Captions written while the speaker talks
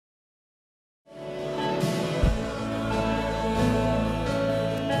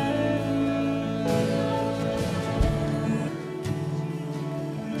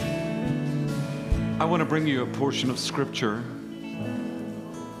I want to bring you a portion of scripture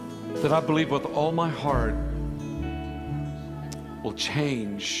that I believe with all my heart will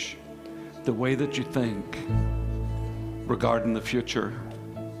change the way that you think regarding the future.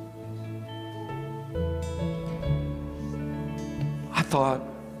 I thought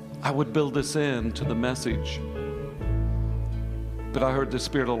I would build this into the message, but I heard the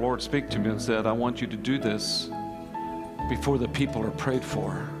Spirit of the Lord speak to me and said, I want you to do this before the people are prayed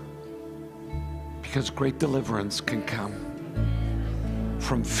for, because great deliverance can come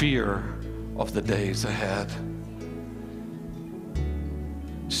from fear of the days ahead.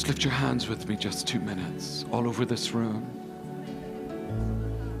 Just lift your hands with me just 2 minutes all over this room.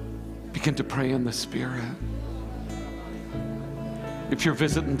 Begin to pray in the Spirit. If you're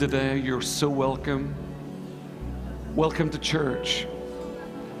visiting today, you're so welcome. Welcome to church.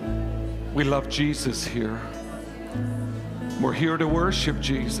 We love Jesus here. We're here to worship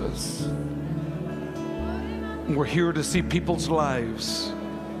Jesus. We're here to see people's lives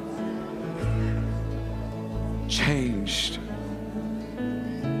changed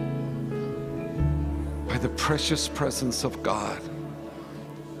by the precious presence of God.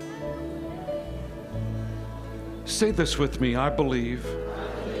 Say this with me. I believe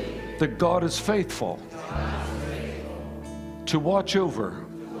that God is faithful to watch over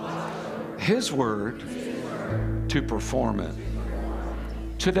His word to perform it.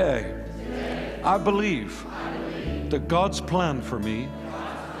 Today, I believe that God's plan for me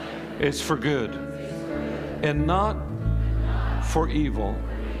is for good and not for evil.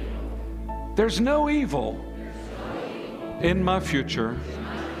 There's no evil in my future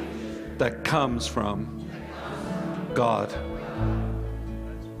that comes from God.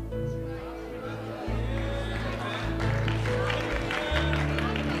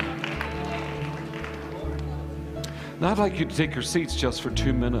 Now I'd like you to take your seats just for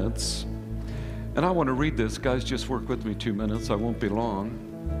 2 minutes. And I want to read this. Guys, just work with me 2 minutes. I won't be long.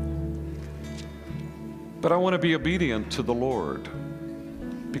 But I want to be obedient to the Lord,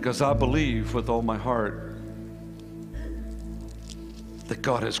 because I believe with all my heart that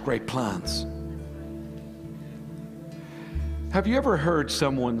God has great plans. Have you ever heard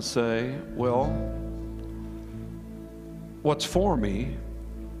someone say, well, what's for me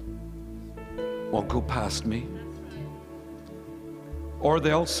won't go past me? Or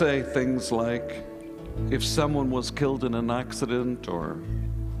they'll say things like, if someone was killed in an accident or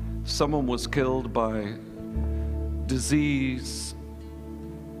someone was killed by disease,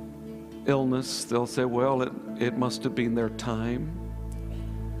 illness, they'll say, well, it must have been their time,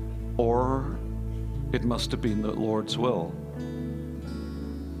 or it must have been the Lord's will.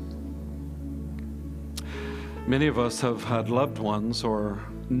 Many of us have had loved ones or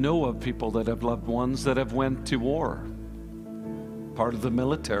know of people that have loved ones that have went to war, part of the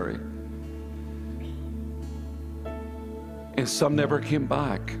military. And some never came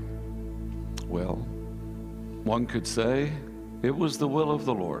back. Well, one could say it was the will of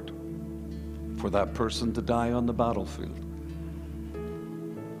the Lord for that person to die on the battlefield.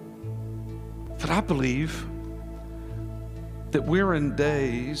 But I believe that we're in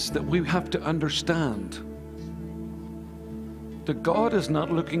days that we have to understand that God is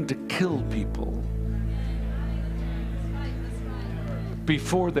not looking to kill people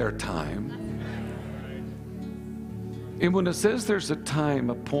before their time. And when it says there's a time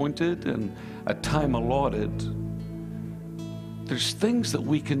appointed and a time allotted, there's things that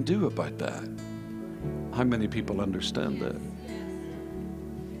we can do about that. How many people understand that?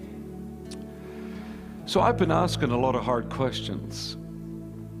 So I've been asking a lot of hard questions.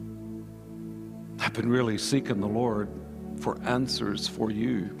 I've been really seeking the Lord for answers for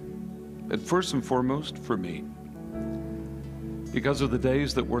you, and first and foremost for me, because of the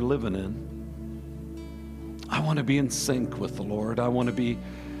days that we're living in. I want to be in sync with the Lord. I want to be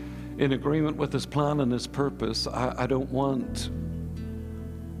in agreement with His plan and His purpose. I don't want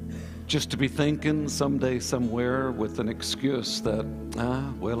just to be thinking someday somewhere with an excuse that,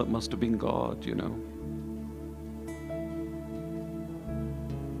 well, it must have been God, you know.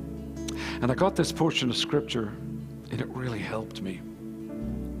 And I got this portion of scripture, and it really helped me.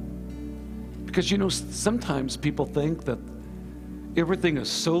 Because, you know, sometimes people think that everything is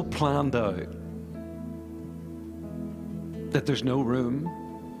so planned out that there's no room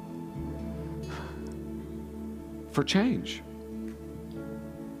for change.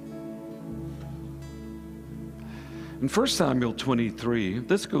 In 1 Samuel 23,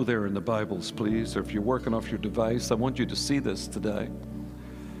 let's go there in the Bibles, please, or if you're working off your device, I want you to see this today,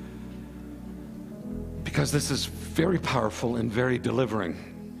 because this is very powerful and very delivering.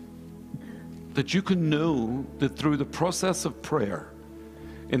 That you can know that through the process of prayer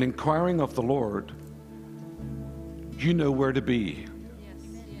and inquiring of the Lord, You know where to be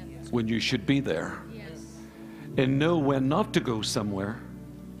when you should be there, and know when not to go somewhere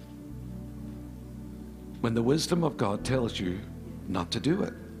when the wisdom of God tells you not to do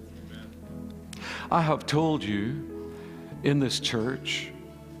it. I have told you in this church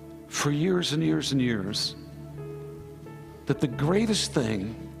for years and years and years that the greatest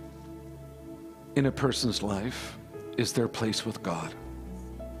thing in a person's life is their place with God.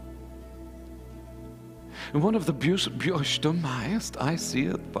 And one of the I see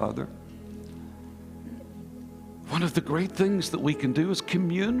it, Father. One of the great things that we can do is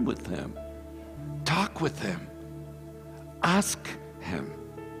commune with Him, talk with Him, ask Him,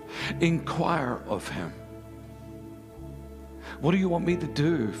 inquire of Him. What do you want me to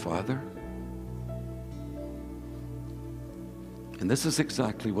do, Father? And this is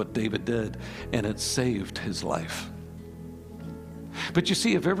exactly what David did, and it saved his life. But you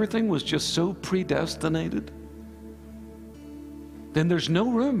see, if everything was just so predestinated, then there's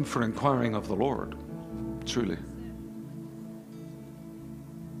no room for inquiring of the Lord, truly.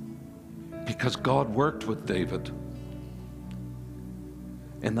 Because God worked with David.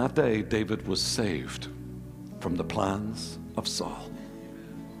 And that day, David was saved from the plans of Saul.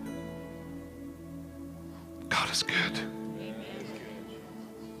 God is good.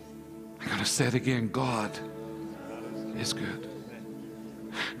 I gotta say it again, God is good.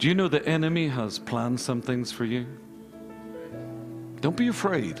 Do you know the enemy has planned some things for you? Don't be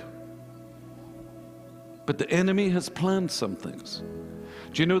afraid. But the enemy has planned some things.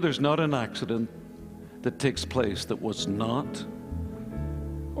 Do you know there's not an accident that takes place that was not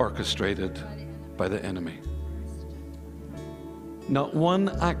orchestrated by the enemy? Not one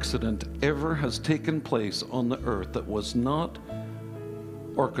accident ever has taken place on the earth that was not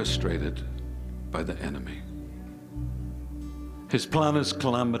orchestrated by the enemy. His plan is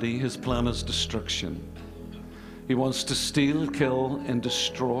calamity. His plan is destruction. He wants to steal, kill, and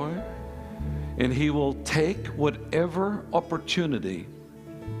destroy. And he will take whatever opportunity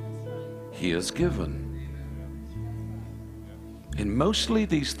he is given. And mostly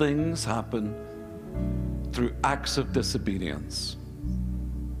these things happen through acts of disobedience,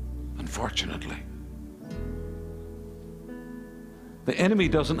 unfortunately. The enemy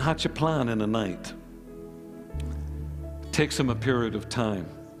doesn't hatch a plan in a night. It takes him a period of time.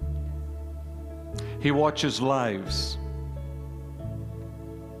 He watches lives.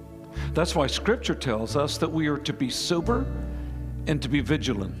 That's why Scripture tells us that we are to be sober and to be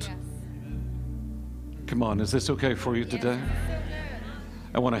vigilant. Yes. Come on, is this okay for you today? Yes.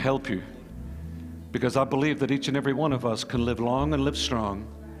 I want to help you because I believe that each and every one of us can live long and live strong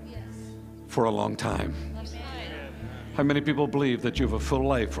for a long time. How many people believe that you have a full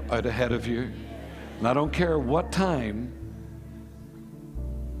life out ahead of you? And I don't care what time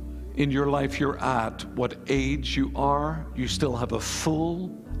in your life you're at, what age you are, you still have a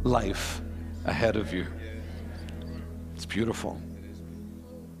full life ahead of you. It's beautiful.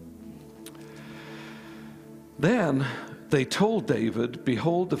 Then they told David,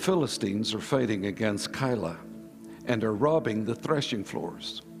 "Behold, the Philistines are fighting against Keilah and are robbing the threshing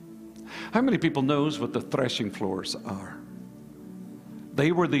floors." How many people knows what the threshing floors are?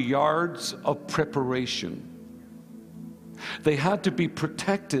 They were the yards of preparation. They had to be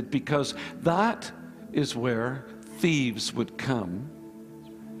protected because that is where thieves would come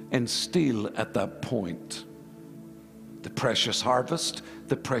and steal at that point. The precious harvest,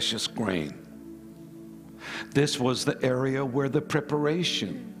 the precious grain. This was the area where the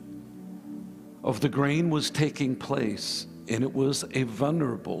preparation of the grain was taking place, and it was a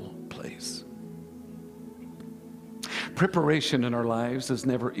vulnerable place. Preparation in our lives is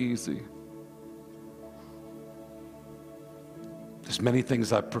never easy. There's many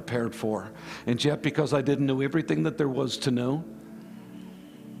things I've prepared for, and yet because I didn't know everything that there was to know,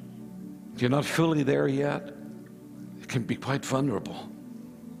 you're not fully there yet, it can be quite vulnerable.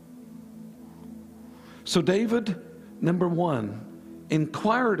 So David, number one,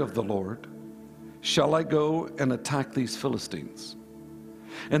 inquired of the Lord, "Shall I go and attack these Philistines?"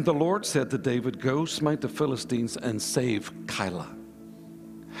 And the Lord said to David, "Go, smite the Philistines and save Keilah."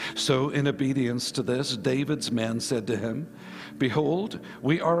 So in obedience to this, David's men said to him, "Behold,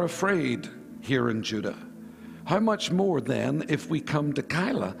 we are afraid here in Judah. How much more then if we come to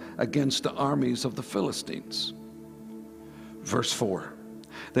Keilah against the armies of the Philistines?" Verse 4,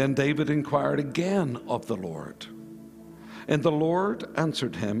 then David inquired again of the Lord. And the Lord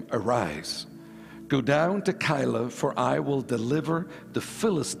answered him, "Arise, go down to Keilah, for I will deliver the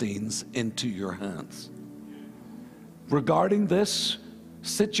Philistines into your hands." Regarding this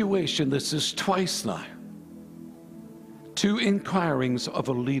situation, this is twice now. Two inquirings of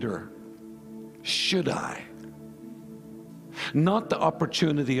a leader. Should I? Not the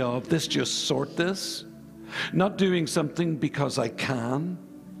opportunity of, let's just sort this. Not doing something because I can.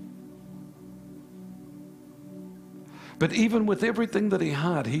 But even with everything that he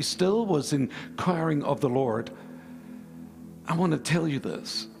had, he still was inquiring of the Lord. I want to tell you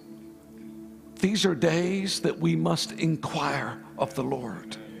this. These are days that we must inquire of the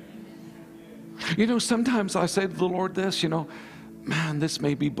Lord. You know, sometimes I say to the Lord this, man, this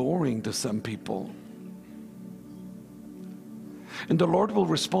may be boring to some people. And the Lord will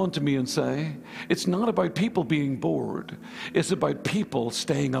respond to me and say, it's not about people being bored. It's about people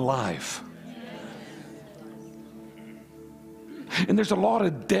staying alive. And there's a lot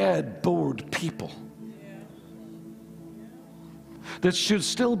of dead, bored people that should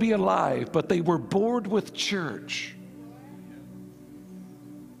still be alive, but they were bored with church.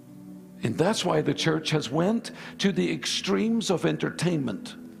 And that's why the church has went to the extremes of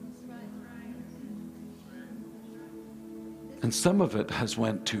entertainment. And some of it has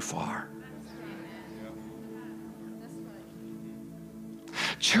went too far.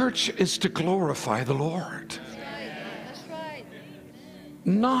 Church is to glorify the Lord.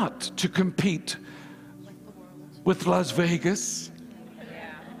 Not to compete with Las Vegas.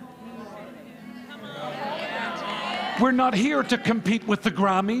 We're not here to compete with the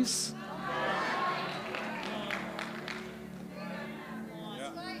Grammys.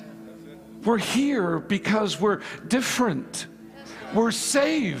 We're here because we're different. We're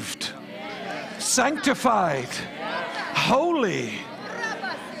saved, sanctified, holy.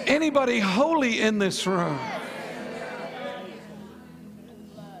 Anybody holy in this room?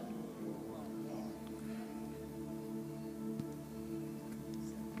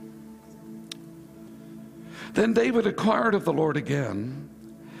 Then David inquired of the Lord again,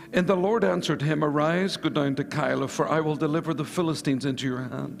 and the Lord answered him, arise, go down to Keilah, for I will deliver the Philistines into your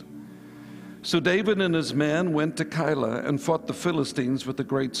hand. So David and his men went to Keilah and fought the Philistines with a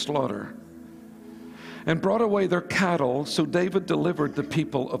great slaughter, and brought away their cattle. So David delivered the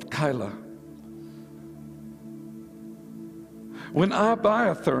people of Keilah. When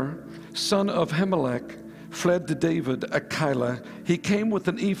Abiathar, son of Ahimelech, fled to David at Keilah, he came with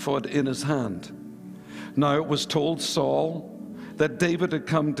an ephod in his hand. Now it was told Saul that David had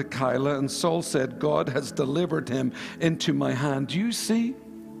come to Keilah, and Saul said, God has delivered him into my hand. Do you see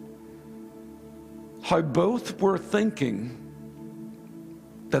how both were thinking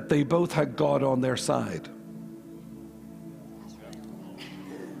that they both had God on their side?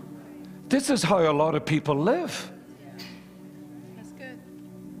 This is how a lot of people live. That's good.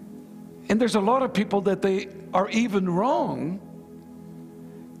 And there's a lot of people that they are even wrong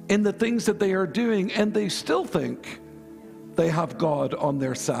in the things that they are doing, and they still think they have God on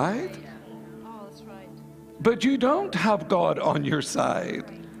their side. Oh, that's right. But you don't have God on your side.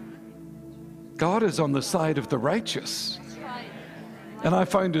 God is on the side of the righteous. That's right. And I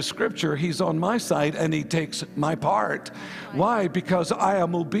find in Scripture, He's on my side and He takes my part. Why? Because I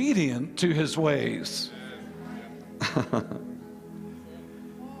am obedient to His ways.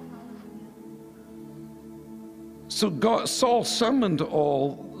 So Saul summoned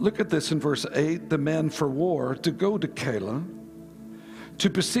all, look at this in verse 8, the men for war to go to Keilah to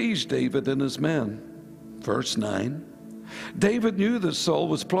besiege David and his men. Verse 9, David knew that Saul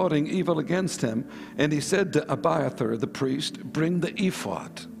was plotting evil against him, and he said to Abiathar the priest, bring the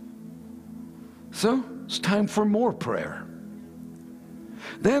ephod. So it's time for more prayer.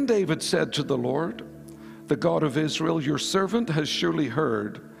 Then David said to the Lord, the God of Israel, your servant has surely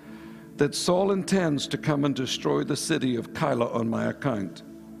heard that Saul intends to come and destroy the city of Keilah on my account.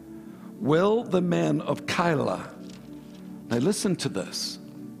 Will the men of Keilah, now listen to this,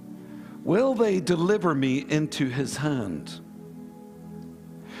 will they deliver me into his hand?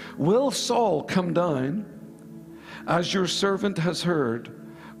 Will Saul come down, as your servant has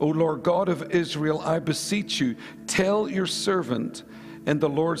heard? O Lord God of Israel, I beseech you, tell your servant. And the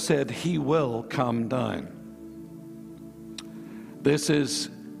Lord said, he will come down. This is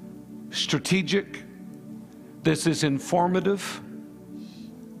strategic. This is informative.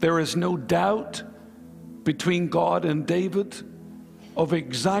 There is no doubt between God and David of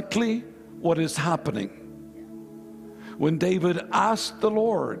exactly what is happening. When David asked the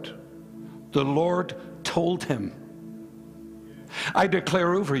Lord told him. I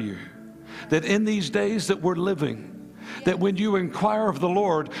declare over you that in these days that we're living, that when you inquire of the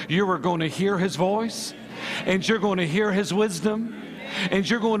Lord, you are going to hear His voice, and you're going to hear His wisdom, and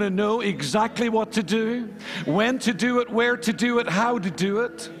you're going to know exactly what to do, when to do it, where to do it, how to do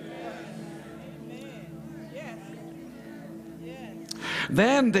it.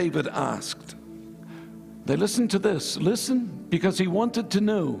 Then David asked, now listen to this, listen, because he wanted to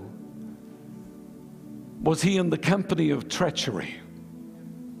know, Was he in the company of treachery?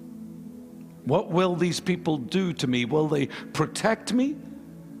 What will these people do to me? Will they protect me?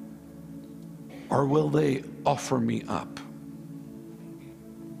 Or will they offer me up?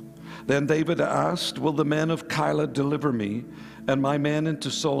 Then David asked, will the men of Keilah deliver me and my men into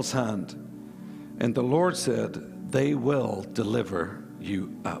Saul's hand? And the Lord said, they will deliver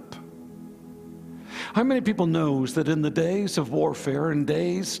you up. How many people knows that in the days of warfare and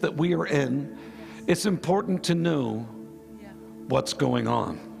days that we are in, it's important to know what's going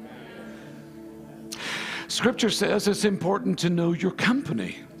on? Scripture says it's important to know your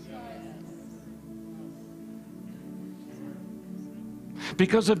company.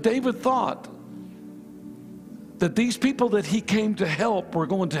 Because if David thought that these people that he came to help were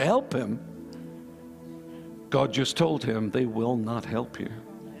going to help him, God just told him they will not help you.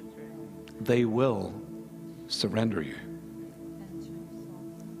 They will surrender you.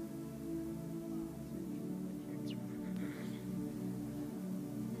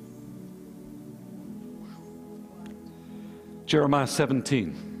 Jeremiah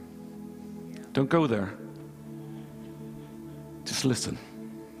 17. Don't go there. Just listen.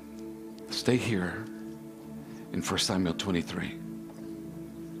 Stay here in 1 Samuel 23.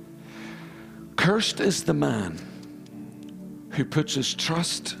 Cursed is the man who puts his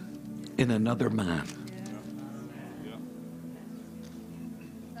trust in another man.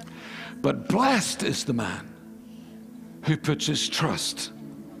 But blessed is the man who puts his trust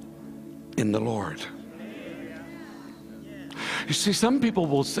in the Lord. You see, some people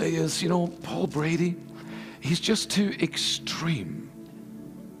will say is, Paul Brady, he's just too extreme.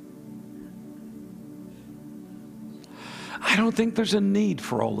 I don't think there's a need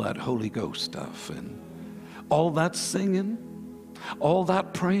for all that Holy Ghost stuff and all that singing, all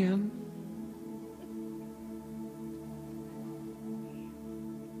that praying.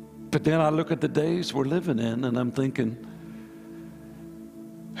 But then I look at the days we're living in and I'm thinking,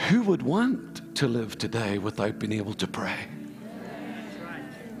 who would want to live today without being able to pray?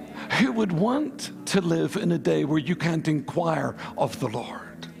 Who would want to live in a day where you can't inquire of the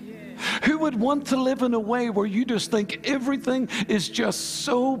Lord? Who would want to live in a way where you just think everything is just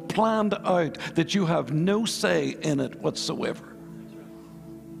so planned out that you have no say in it whatsoever?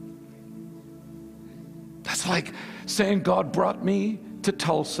 That's like saying God brought me to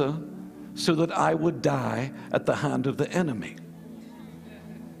Tulsa so that I would die at the hand of the enemy.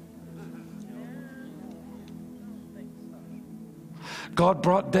 God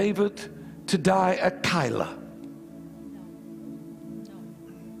brought David to die at Keilah.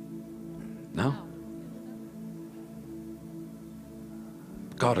 No?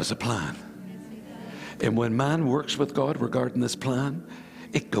 God has a plan. And when man works with God regarding this plan,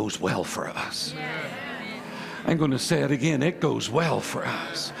 it goes well for us. I'm going to say it again. It goes well for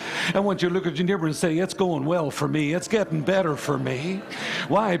us. I want you to look at your neighbor and say, it's going well for me. It's getting better for me.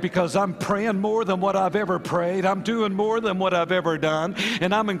 Why? Because I'm praying more than what I've ever prayed. I'm doing more than what I've ever done.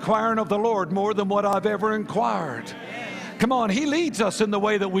 And I'm inquiring of the Lord more than what I've ever inquired. Come on, He leads us in the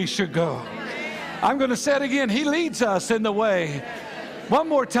way that we should go. I'm going to say it again. He leads us in the way. One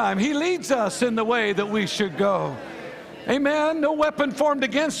more time. He leads us in the way that we should go. Amen. No weapon formed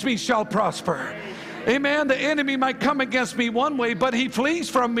against me shall prosper. Amen. The enemy might come against me one way, but he flees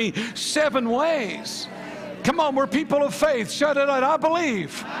from me 7 ways. Come on, we're people of faith. Shout it out. I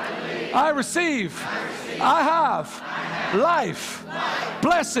believe. I receive. I have life.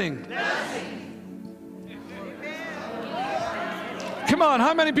 Blessing. Come on,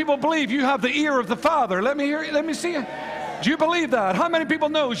 how many people believe you have the ear of the Father? Let me hear you. Let me see it. Do you believe that? How many people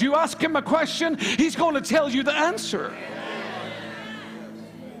knows you ask him a question, he's going to tell you the answer?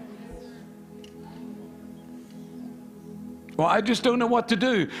 Well, I just don't know what to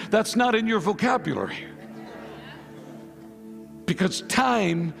do. That's not in your vocabulary. Because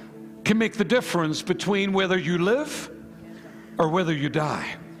time can make the difference between whether you live or whether you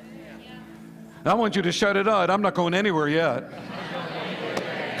die. I want you to shout it out. I'm not going anywhere yet.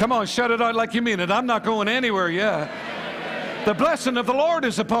 Come on, shout it out like you mean it. I'm not going anywhere yet. The blessing of the Lord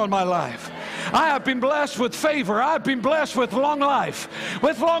is upon my life. I have been blessed with favor. I've been blessed with long life.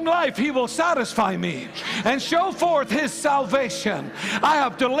 With long life, He will satisfy me and show forth His salvation. I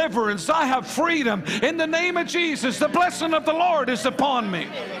have deliverance. I have freedom. In the name of Jesus, the blessing of the Lord is upon me.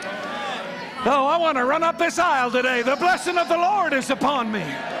 Oh, I want to run up this aisle today. The blessing of the Lord is upon me.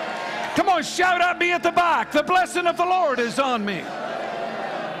 Come on, shout at me at the back. The blessing of the Lord is on me.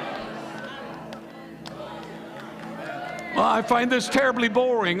 Well, I find this terribly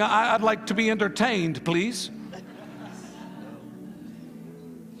boring. I'd like to be entertained, please.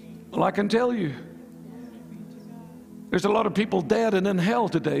 Well, I can tell you, there's a lot of people dead and in hell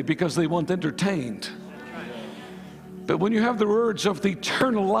today because they want entertained. But when you have the words of the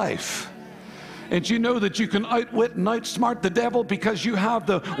eternal life, and you know that you can outwit and outsmart the devil because you have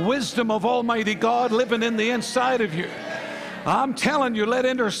the wisdom of Almighty God living in the inside of you. I'm telling you, let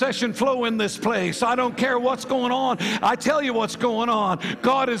intercession flow in this place. I don't care what's going on. I tell you what's going on.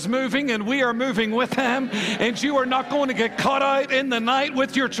 God is moving and we are moving with Him. And you are not going to get caught out in the night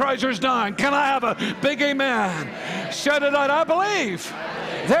with your trousers down. Can I have a big amen? Shout it out. I believe.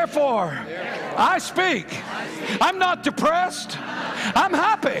 Therefore, I speak. I'm not depressed. I'm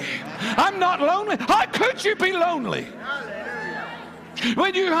happy. I'm not lonely. How could you be lonely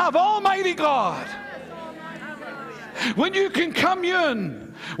when you have Almighty God? When you can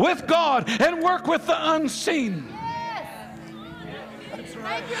commune with God and work with the unseen.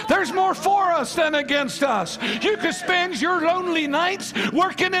 There's more for us than against us. You can spend your lonely nights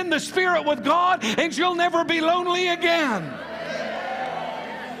working in the Spirit with God, and you'll never be lonely again.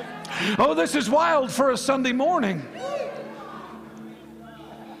 Oh, this is wild for a Sunday morning.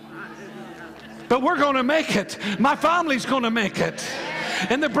 But we're going to make it. My family's going to make it.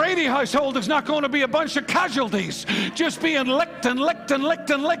 And the Brady household is not going to be a bunch of casualties just being licked and licked and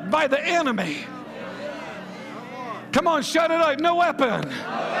licked and licked by the enemy. Come on, shout it out. No weapon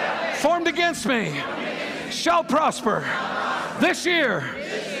formed against me shall prosper. This year,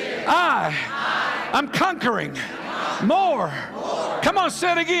 I am conquering more. Come on,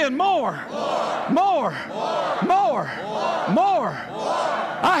 say it again. More. More. More. More.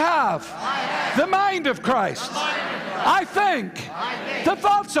 I have the mind of Christ. I think the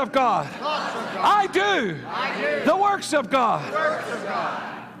thoughts of God. I do the works of God.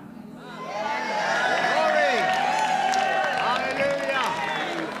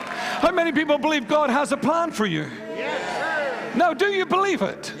 How many people believe God has a plan for you? Now, do you believe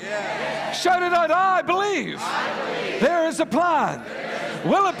it? Shout it out. I believe there is a plan.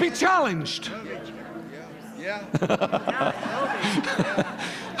 Will it be challenged?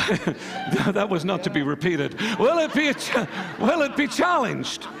 That was not to be repeated. Will it be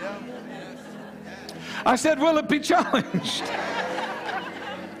challenged? I said, will it be challenged?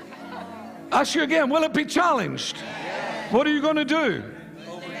 Ask you again, will it be challenged? What are you going to do?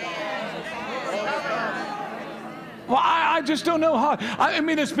 Well, I just don't know how. I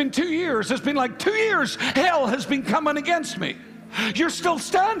mean, it's been 2 years. It's been like 2 years. Hell has been coming against me. You're still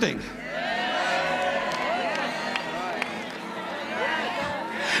standing.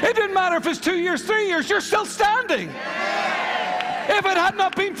 It didn't matter if it's 2 years, 3 years, you're still standing. If it had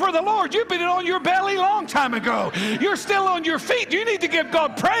not been for the Lord, you'd been on your belly a long time ago. You're still on your feet. You need to give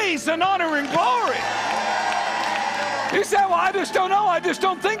God praise and honor and glory. You say, well, I just don't know. I just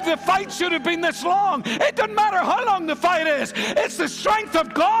don't think the fight should have been this long. It doesn't matter how long the fight is. It's the strength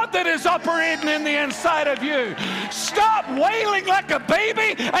of God that is operating in the inside of you. Stop wailing like a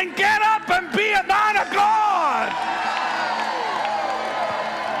baby and get up and be a man of God.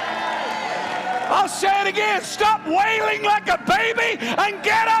 I'll say it again. Stop wailing like a baby and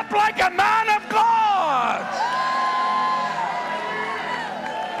get up like a man of God.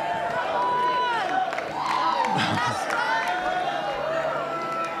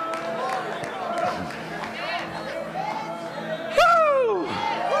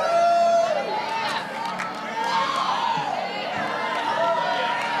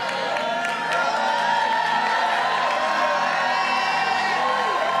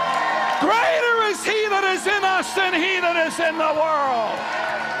 In us than he that is in the world.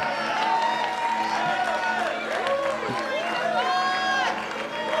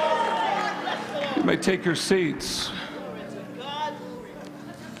 You may take your seats. It's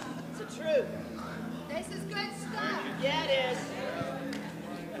the truth. This is good stuff. Yeah, it is.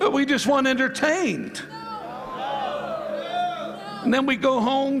 But we just want entertained. And then we go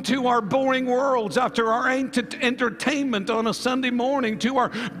home to our boring worlds after our entertainment on a Sunday morning, to our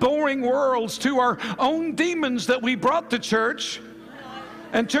boring worlds, to our own demons that we brought to church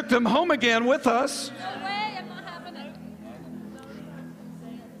and took them home again with us. No way, I'm not having it.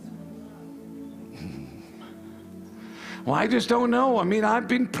 Well, I just don't know. I mean, I've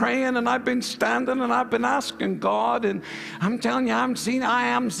been praying and I've been standing and I've been asking God, and I'm telling you, I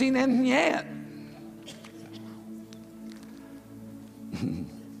haven't seen anything yet.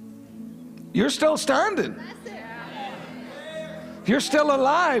 You're still standing. You're still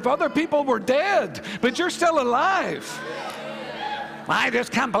alive. Other people were dead, but you're still alive. I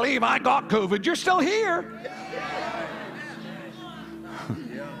just can't believe I got COVID. You're still here.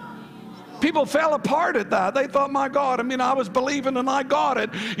 People fell apart at that. They thought, my God, I mean, I was believing and I got it.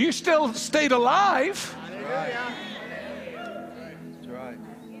 You still stayed alive. That's right.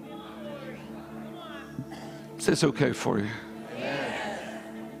 Is this okay for you?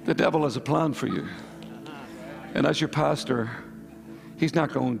 The devil has a plan for you. And as your pastor, he's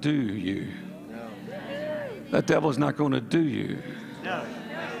not going to do you. That devil's not going to do you.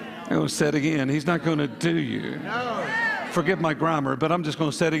 I'm going to say it again. He's not going to do you. Forgive my grammar, but I'm just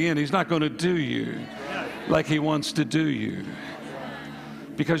going to say it again. He's not going to do you like he wants to do you.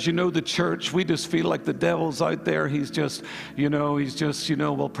 Because the church, we just feel like the devil's out there. He's just,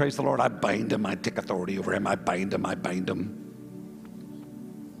 well, praise the Lord. I bind him. I take authority over him. I bind him.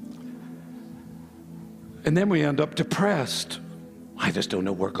 And then we end up depressed. I just don't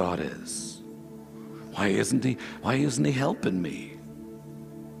know where God is. Why isn't he helping me?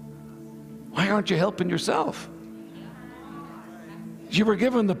 Why aren't you helping yourself? You were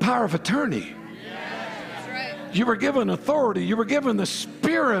given the power of attorney. You were given authority. You were given the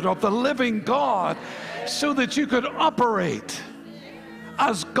Spirit of the living God so that you could operate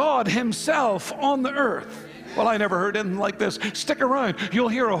as God himself on the earth. Well, I never heard anything like this. Stick around. You'll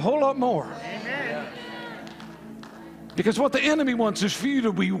hear a whole lot more. Amen. Because what the enemy wants is for you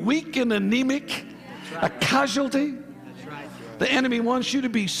to be weak and anemic, a casualty. That's right. The enemy wants you to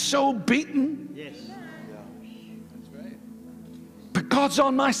be so beaten. Yes. But God's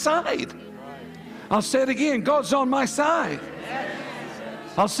on my side. I'll say it again, God's on my side.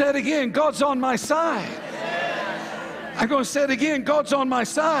 I'll say it again, God's on my side. I'm going to say it again, God's on my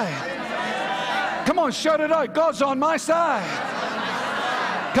side. Come on, shout it out, God's on my side.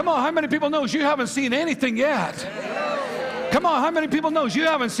 Come on, how many people knows you haven't seen anything yet? Come on, how many people knows you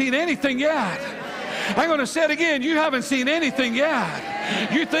haven't seen anything yet? I'm going to say it again, you haven't seen anything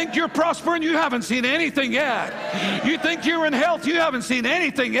yet. You think you're prospering, you haven't seen anything yet. You think you're in health, you haven't seen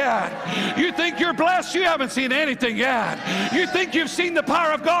anything yet. You think you're blessed, you haven't seen anything yet. You think you've seen the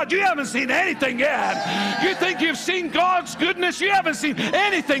power of God, you haven't seen anything yet. You think you've seen God's goodness, you haven't seen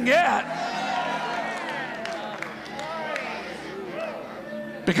anything yet.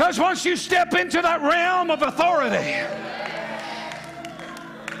 Because once you step into that realm of authority,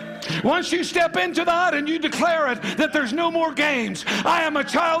 once you step into that and you declare it, that there's no more games. I am a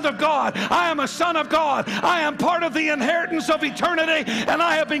child of God. I am a son of God. I am part of the inheritance of eternity, and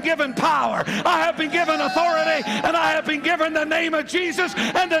I have been given power. I have been given authority, and I have been given the name of Jesus,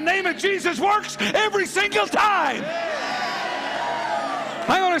 and the name of Jesus works every single time.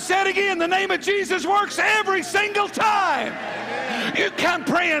 I'm going to say it again. The name of Jesus works every single time. You can't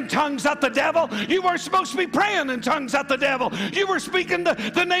pray in tongues at the devil. You weren't supposed to be praying in tongues at the devil. You were speaking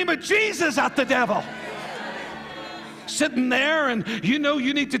the name of Jesus at the devil. Sitting there and you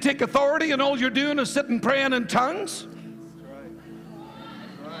need to take authority, and all you're doing is sitting praying in tongues.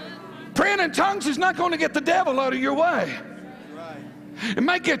 Praying in tongues is not going to get the devil out of your way. It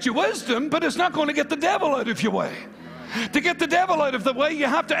might get you wisdom, but it's not going to get the devil out of your way. To get the devil out of the way, you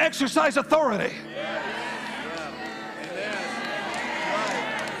have to exercise authority.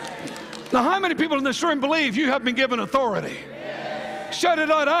 Now, how many people in this room believe you have been given authority? Shout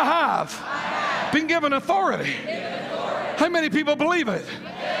it out, I have been given authority. How many people believe it?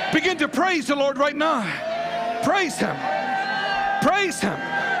 Begin to praise the Lord right now. Praise Him. Praise Him.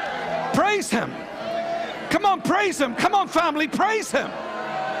 Praise Him. Come on, praise Him. Come on, family, praise Him.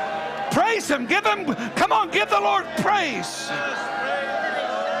 Praise Him. Give Him, come on, give the Lord praise.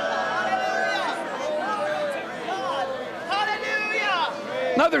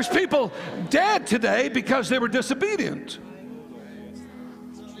 Now, there's people dead today because they were disobedient.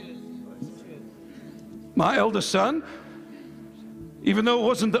 My eldest son, even though it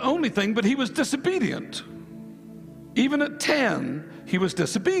wasn't the only thing, but he was disobedient. Even at 10, he was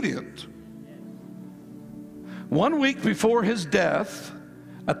disobedient. 1 week before his death,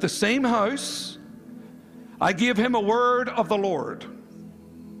 at the same house, I gave him a word of the Lord.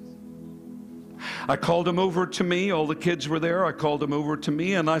 I called him over to me. All the kids were there. I called him over to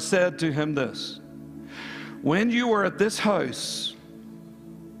me, and I said to him this: when you are at this house,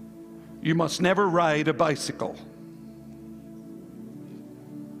 you must never ride a bicycle.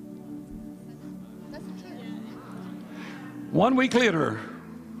 That's the truth. 1 week later,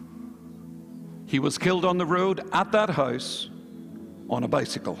 he was killed on the road at that house on a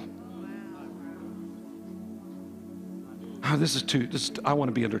bicycle. Oh, I want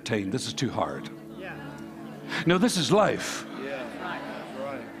to be entertained. This is too hard. Yeah. No, this is life. Yeah, that's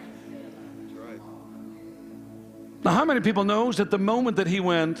right. That's right. Now, how many people knows that the moment that he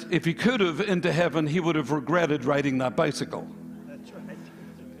went, if he could have into heaven, he would have regretted riding that bicycle? That's right.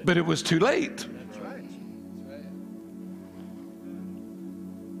 But it was too late. That's right.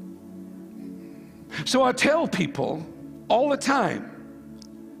 That's right. So I tell people all the time,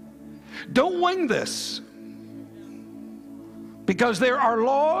 don't wing this. Because there are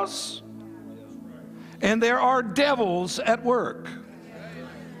laws and there are devils at work.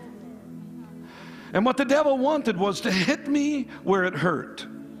 And what the devil wanted was to hit me where it hurt.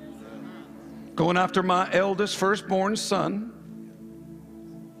 Going after my eldest, firstborn son.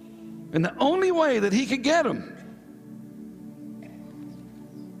 And the only way that he could get him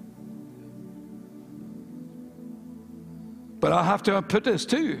but I have to put this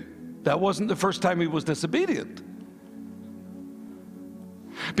too. That wasn't the first time he was disobedient.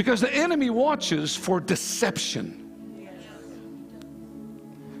 Because the enemy watches for deception.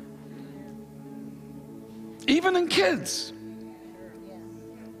 Even in kids.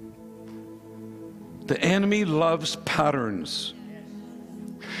 The enemy loves patterns.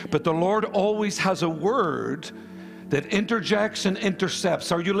 But the Lord always has a word that interjects and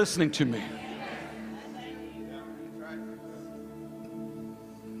intercepts. Are you listening to me?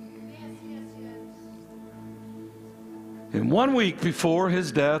 And 1 week before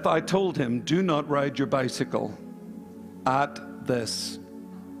his death, I told him, do not ride your bicycle at this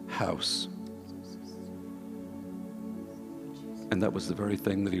house. And that was the very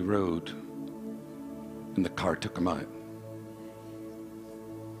thing that he rode. And the car took him out.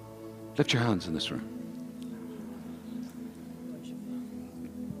 Lift your hands in this room.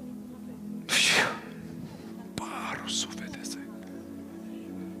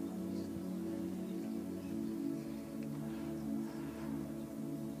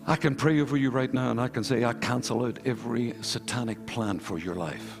 I can pray over you right now and I can say, I cancel out every satanic plan for your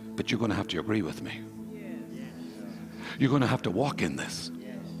life. But you're going to have to agree with me. You're going to have to walk in this.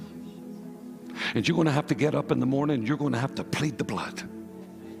 And you're going to have to get up in the morning and you're going to have to plead the blood.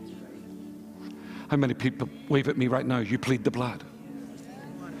 How many people wave at me right now? You plead the blood.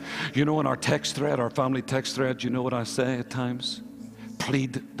 You know, in our text thread, our family text thread, you know what I say at times?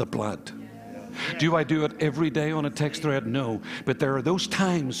 Plead the blood. Do I do it every day on a text thread? No. But there are those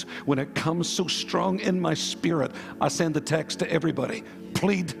times when it comes so strong in my spirit, I send the text to everybody.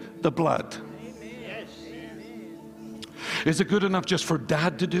 Plead the blood. Is it good enough just for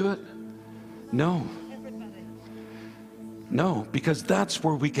dad to do it? No. No, because that's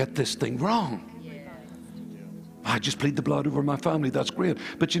where we get this thing wrong. I just plead the blood over my family. That's great.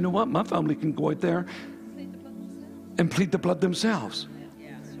 But you know what? My family can go out there and plead the blood themselves.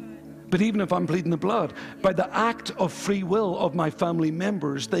 But even if I'm pleading the blood, by the act of free will of my family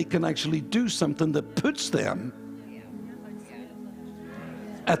members, they can actually do something that puts them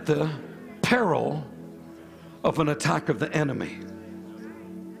at the peril of an attack of the enemy.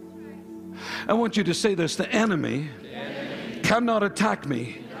 I want you to say this: the enemy cannot attack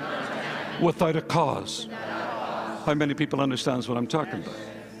me without a cause. How many people understands what I'm talking about?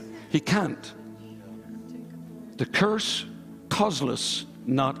 He can't. The curse, causeless,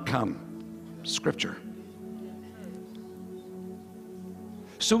 not come. Scripture.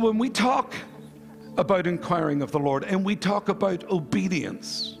 So when we talk about inquiring of the Lord and we talk about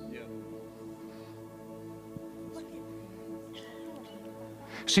obedience,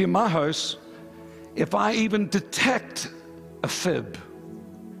 see, in my house, if I even detect a fib,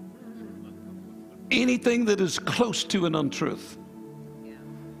 anything that is close to an untruth,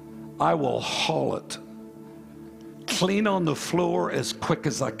 I will haul it clean on the floor as quick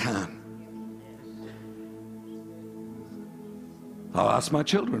as I can. I'll ask my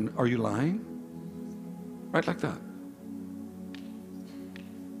children, are you lying? Right like that.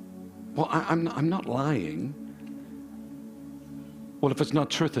 Well, I'm not lying. Well, if it's not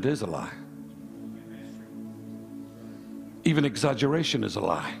truth, it is a lie. Even exaggeration is a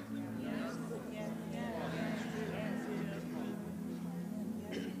lie.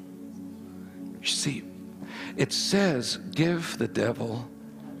 You see, it says, give the devil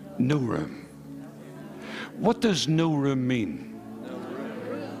no room. What does no room mean?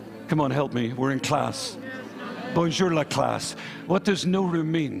 Come on, help me. We're in class. Bonjour la classe. What does no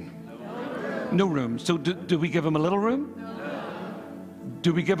room mean? No room. So do we give him a little room?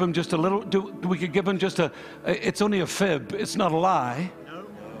 Do we give him just a little? Do we could give him just a? It's only a fib. It's not a lie.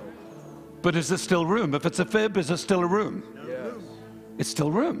 But is it still room? If it's a fib, is it still a room? Yes. It's still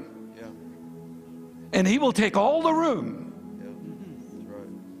room. Yeah. And he will take all the room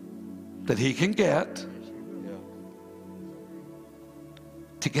that he can get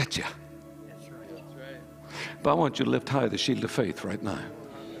to get you. That's right. But I want you to lift high the shield of faith right now.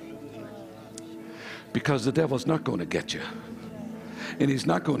 Because the devil's not going to get you. And he's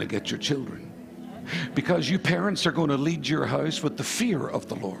not going to get your children. Because you parents are going to lead your house with the fear of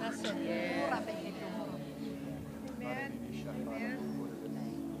the Lord.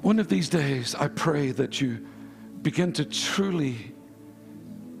 One of these days, I pray that you begin to truly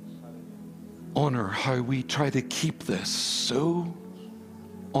honor how we try to keep this so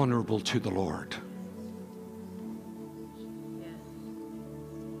honorable to the Lord.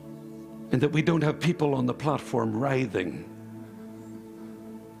 And that we don't have people on the platform writhing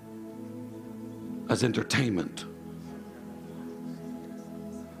as entertainment.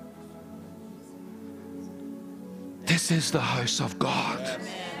 This is the house of God.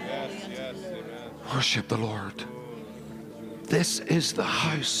 Worship the Lord. This is the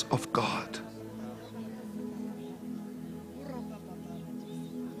house of God.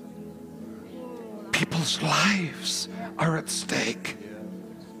 People's lives are at stake.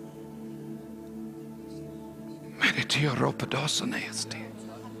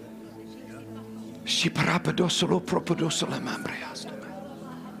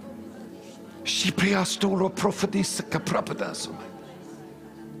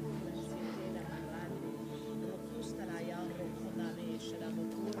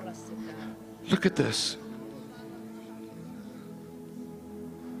 Look at this.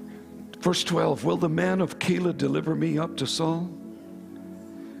 Verse 12, will the men of Keilah deliver me up to Saul?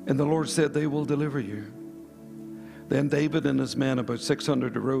 And the Lord said, they will deliver you. Then David and his men, about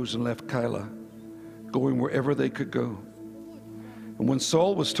 600, arose and left Keilah, going wherever they could go. And when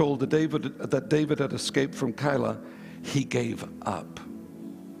Saul was told that David had escaped from Keilah, he gave up.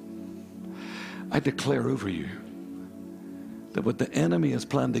 I declare over you that what the enemy has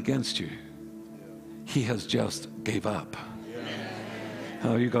planned against you, he has just gave up.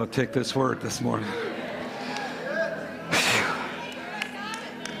 Oh, you got to take this word this morning.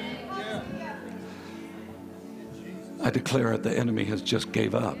 I declare it, the enemy has just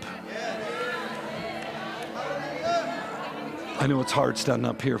gave up. I know it's hard standing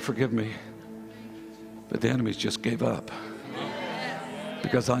up here, forgive me. But the enemy's just gave up.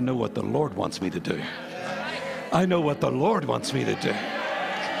 Because I know what the Lord wants me to do. I know what the Lord wants me to do.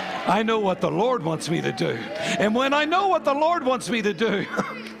 I know what the Lord wants me to do. And when I know what the Lord wants me to do,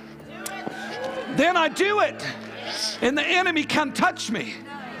 then I do it. And the enemy can't touch me.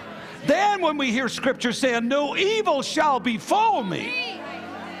 Then when we hear scripture saying, no evil shall befall me.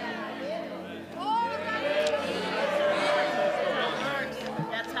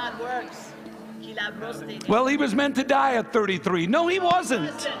 That's how it works. Well, he was meant to die at 33. No, he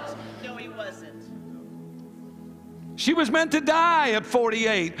wasn't. No, he wasn't. She was meant to die at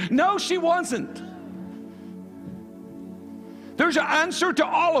 48. No, she wasn't. There's an answer to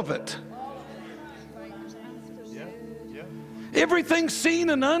all of it. Everything seen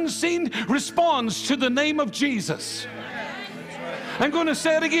and unseen responds to the name of Jesus. I'm going to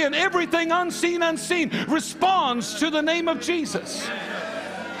say it again. Everything unseen responds to the name of Jesus.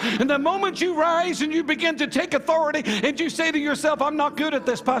 And the moment you rise and you begin to take authority and you say to yourself, I'm not good at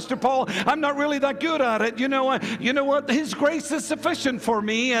this, Pastor Paul. I'm not really that good at it. You know what? His grace is sufficient for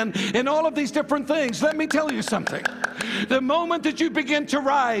me and all of these different things. Let me tell you something. The moment that you begin to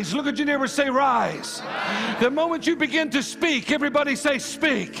rise, look at your neighbor, say rise. The moment you begin to speak, everybody say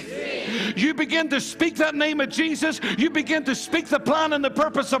speak. You begin to speak that name of Jesus. You begin to speak the plan and the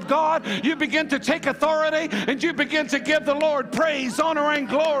purpose of God. You begin to take authority and you begin to give the Lord praise, honor, and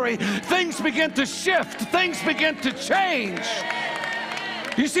glory. Things begin to shift. Things begin to change.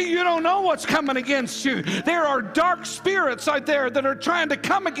 You see, you don't know what's coming against you. There are dark spirits out there that are trying to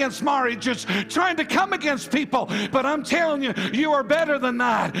come against marriages, trying to come against people. But I'm telling you, you are better than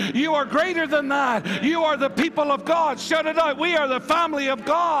that. You are greater than that. You are the people of God. Shout it out. We are the family of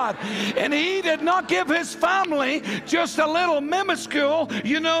God. And He did not give His family just a little minuscule,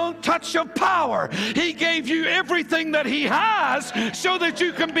 touch of power. He gave you everything that He has so that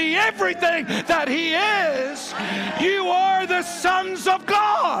you can be everything that He is. You are the sons of God.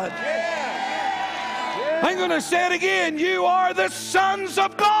 I'm going to say it again. You are the sons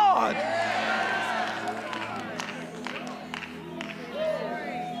of God.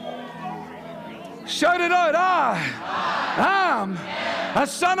 Shout it out. I am a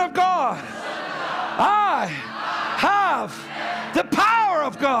son of God. I have the power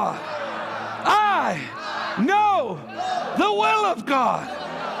of God. I know the will of God.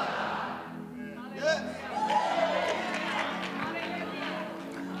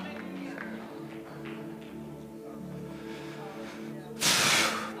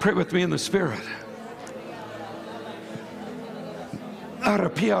 Pray with me in the Spirit.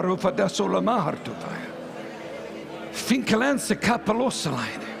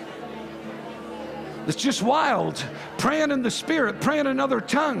 It's just wild. Praying in the Spirit, praying in other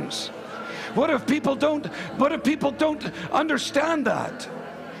tongues. What if people don't understand that?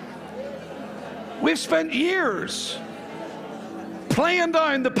 We've spent years playing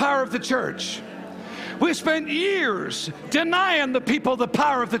down the power of the church. We've spent years denying the people the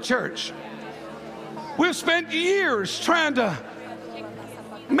power of the church. We've spent years trying to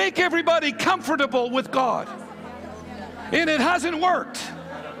make everybody comfortable with God. And it hasn't worked.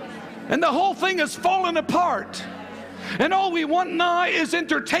 And the whole thing has fallen apart. And all we want now is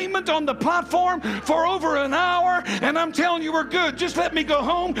entertainment on the platform for over an hour. And I'm telling you, we're good. Just let me go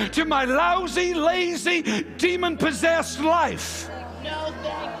home to my lousy, lazy, demon-possessed life. No,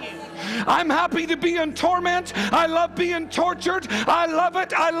 thank you. I'm happy to be in torment. I love being tortured. I love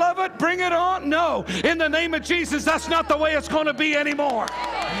it. I love it. Bring it on. No, in the name of Jesus, that's not the way it's going to be anymore.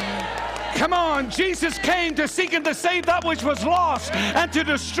 Come on, Jesus came to seek and to save that which was lost and to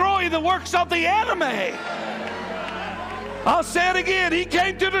destroy the works of the enemy. I'll say it again. He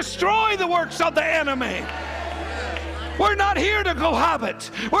came to destroy the works of the enemy. We're not here to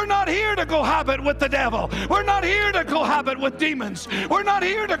cohabit. We're not here to cohabit with the devil. We're not here to cohabit with demons. We're not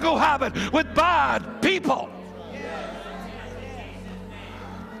here to cohabit with bad people.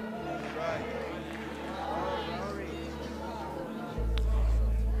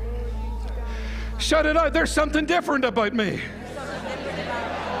 Shut it out. There's something different about me.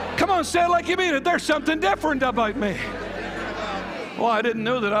 Come on, say it like you mean it. There's something different about me. Well, I didn't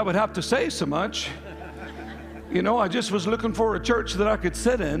know that I would have to say so much. You know, I just was looking for a church that I could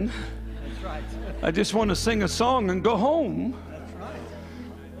sit in. That's right. I just want to sing a song and go home. That's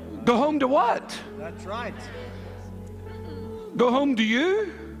right. Go home to what? That's right. Go home to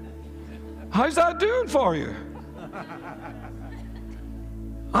you? How's that doing for you?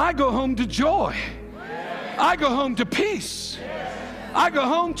 I go home to joy. I go home to peace. I go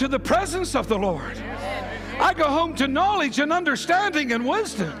home to the presence of the Lord. I go home to knowledge and understanding and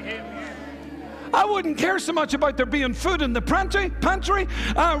wisdom. I wouldn't care so much about there being food in the pantry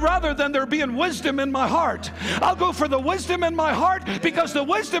rather than there being wisdom in my heart. I'll go for the wisdom in my heart because the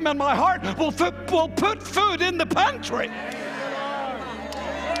wisdom in my heart will put food in the pantry.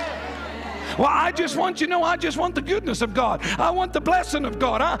 Well, I just want the goodness of God. I want the blessing of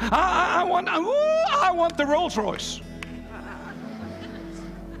God. I want the Rolls Royce.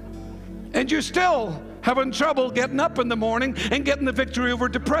 And you're still having trouble getting up in the morning and getting the victory over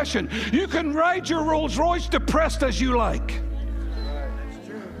depression. You can ride your Rolls Royce depressed as you like. That's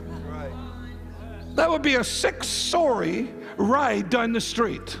true. That's right. That would be a 6-story ride down the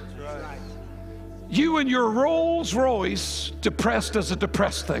street. That's right. You and your Rolls Royce depressed as a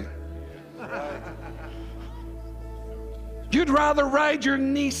depressed thing. You'd rather ride your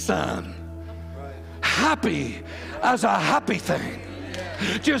Nissan happy as a happy thing.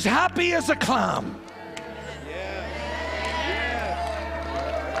 Just happy as a clam.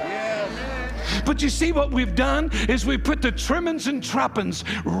 But you see, what we've done is we put the trimmings and trappings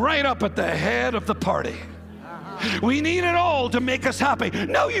right up at the head of the party. We need it all to make us happy.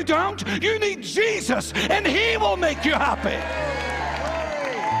 No, you don't. You need Jesus, and He will make you happy.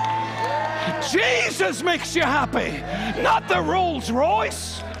 Jesus makes you happy, not the Rolls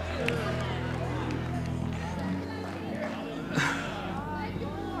Royce.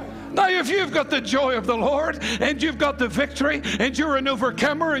 Now, if you've got the joy of the Lord and you've got the victory and you're an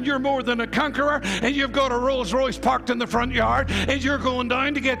overcomer and you're more than a conqueror and you've got a Rolls Royce parked in the front yard and you're going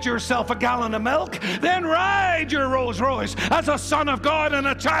down to get yourself a gallon of milk, then ride your Rolls Royce as a son of God and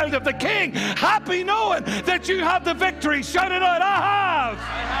a child of the King, happy knowing that you have the victory. Shout it out, I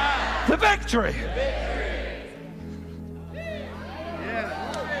have the victory.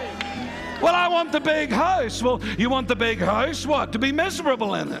 Well, I want the big house. Well, you want the big house, what? To be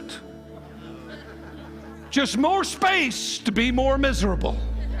miserable in it. Just more space to be more miserable.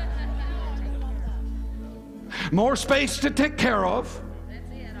 More space to take care of.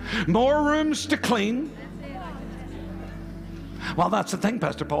 More rooms to clean. Well, that's the thing,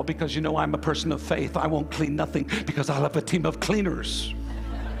 Pastor Paul, because you know I'm a person of faith. I won't clean nothing because I'll have a team of cleaners.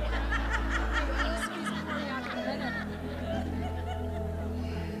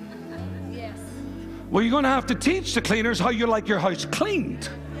 Well, you're going to have to teach the cleaners how you like your house cleaned.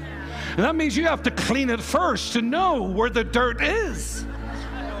 And that means you have to clean it first to know where the dirt is.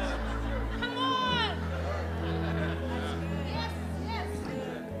 Come on.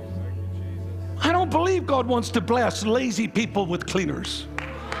 I don't believe God wants to bless lazy people with cleaners.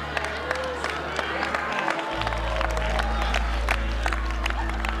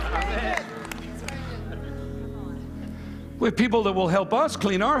 We have people that will help us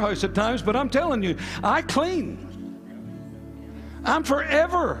clean our house at times, but I'm telling you, I clean. I'm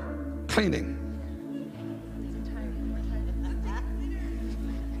forever cleaning.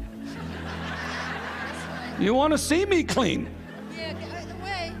 You want to see me clean? Yeah, get out of the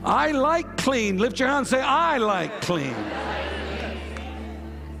way. I like clean. Lift your hand and say, I like clean.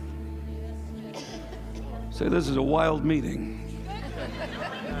 Say, this is a wild meeting.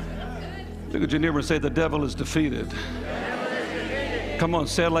 Look at your neighbor and say, the devil is defeated. Come on,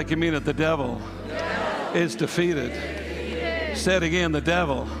 say it like you mean it. The devil is defeated. Say it again, the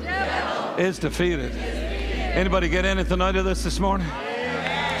devil is defeated. Anybody get anything out of this morning?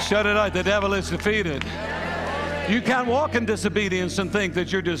 Shout it out. The devil is defeated. You can't walk in disobedience and think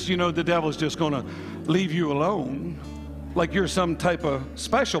that you're just, the devil's just going to leave you alone like you're some type of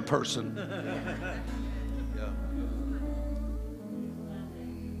special person.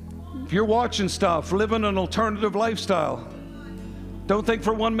 If you're watching stuff, living an alternative lifestyle, don't think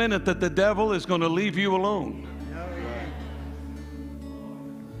for 1 minute that the devil is going to leave you alone.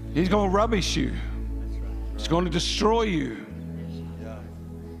 He's going to rubbish you. He's going to destroy you.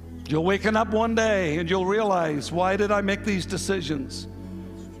 You'll waken up one day and you'll realize, why did I make these decisions?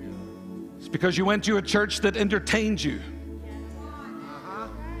 It's because you went to a church that entertained you.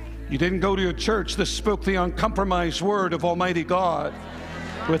 You didn't go to a church that spoke the uncompromised word of Almighty God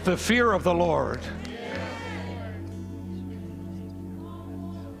with the fear of the Lord.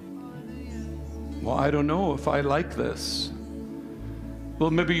 Well, I don't know if I like this.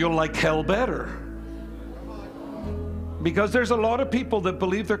 Well, maybe you'll like hell better. Because there's a lot of people that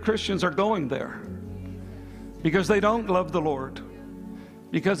believe they're Christians are going there because they don't love the Lord.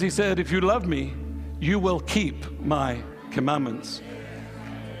 Because he said, if you love me, you will keep my commandments.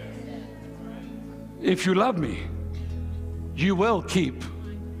 If you love me, you will keep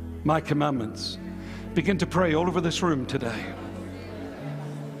my commandments. Begin to pray all over this room today.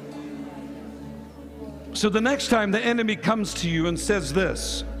 So the next time the enemy comes to you and says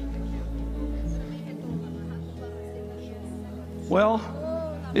this, well,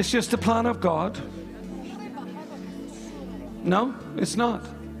 it's just a plan of God. No, it's not.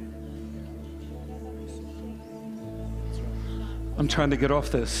 I'm trying to get off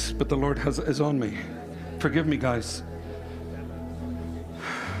this, but the Lord is on me. Forgive me, guys.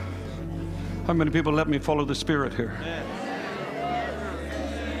 How many people let me follow the Spirit here?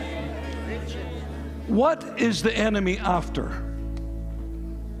 What is the enemy after?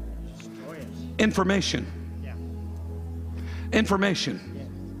 Information.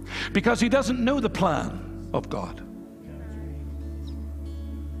 Information. Because he doesn't know the plan of God.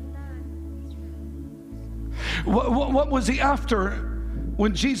 What was he after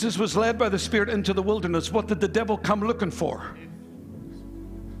when Jesus was led by the Spirit into the wilderness? What did the devil come looking for?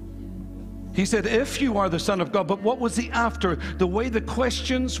 He said, if you are the Son of God. But what was he after? The way the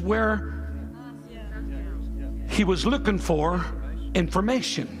questions were, he was looking for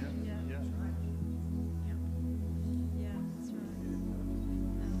information.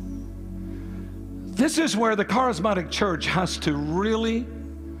 This is where the charismatic church has to really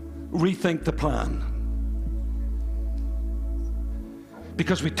rethink the plan.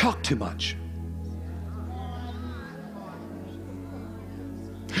 Because we talk too much.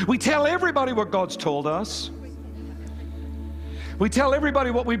 We tell everybody what God's told us. We tell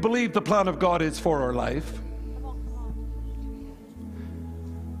everybody what we believe the plan of God is for our life.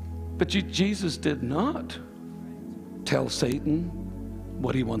 But Jesus did not tell Satan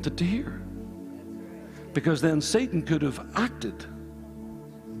what he wanted to hear. Because then Satan could have acted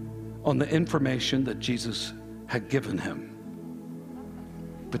on the information that Jesus had given him.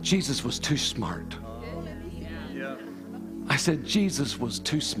 But Jesus was too smart. I said Jesus was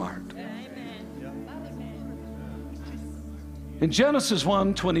too smart. In Genesis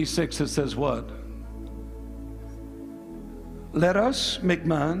 1:26 it says what? Let us make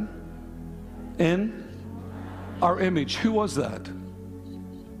man in our image. Who was that?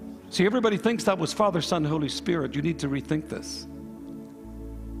 See, everybody thinks that was Father, Son, Holy Spirit. You need to rethink this.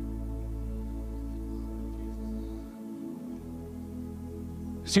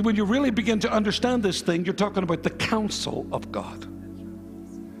 See, when you really begin to understand this thing, you're talking about the counsel of God.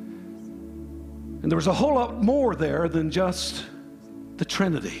 And there was a whole lot more there than just the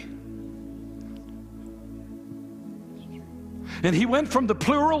Trinity. And he went from the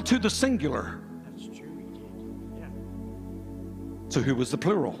plural to the singular. So who was the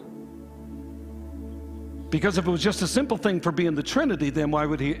plural? Because if it was just a simple thing for being the Trinity, then why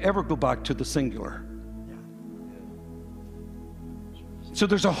would he ever go back to the singular? So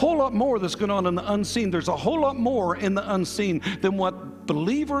there's a whole lot more that's going on in the unseen. There's a whole lot more in the unseen than what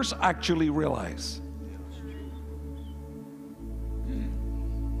believers actually realize.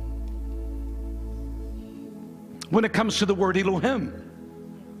 When it comes to the word Elohim,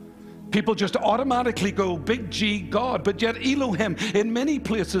 people just automatically go big G God, but yet Elohim in many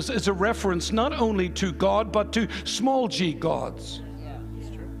places is a reference not only to God but to small g gods.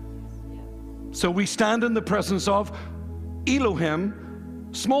 So we stand in the presence of Elohim,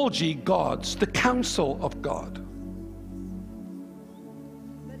 small g gods, the counsel of God.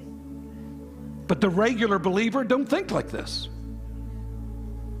 But the regular believer don't think like this.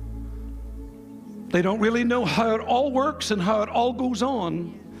 They don't really know how it all works and how it all goes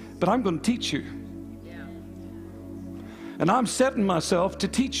on. but I'm going to teach you. And I'm setting myself to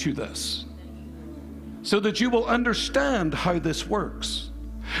teach you this so that you will understand how this works.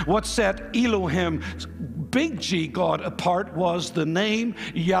 What set Elohim, big G God, apart was the name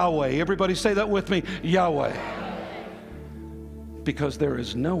Yahweh. Everybody say that with me, Yahweh. Because there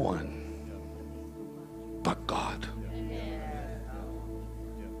is no one but God.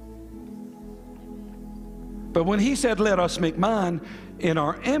 But when he said, let us make man in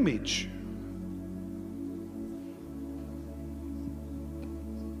our image,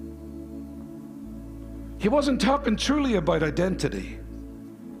 he wasn't talking truly about identity.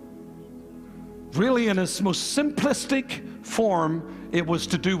 Really, in its most simplistic form, it was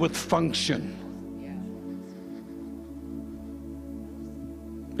to do with function.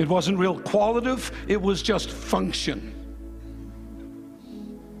 It wasn't real qualitative, it was just function.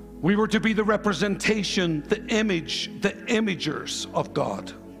 We were to be the representation, the image, the imagers of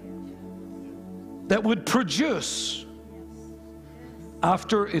God that would produce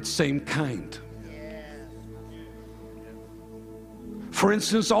after its same kind. For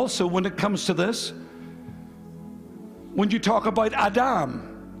instance, also when it comes to this, when you talk about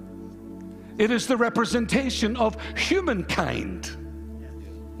Adam, it is the representation of humankind,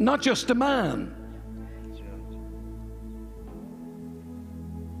 not just a man.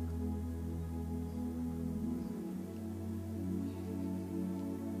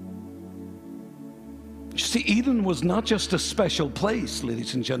 You see, Eden was not just a special place,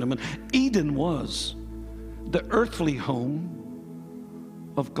 ladies and gentlemen. Eden was the earthly home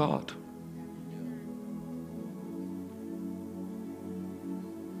of God.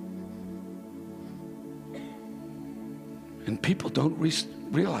 And people don't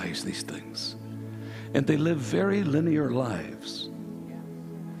realize these things. And they live very linear lives,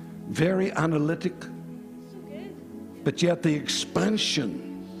 very analytic, but yet the expansion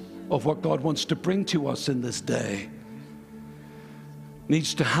of what God wants to bring to us in this day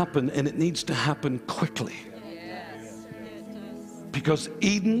needs to happen, and it needs to happen quickly. Because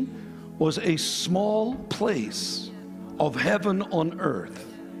Eden was a small place of heaven on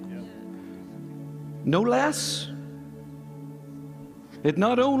earth. No less. It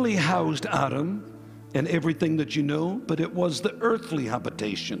not only housed Adam and everything that you know, but it was the earthly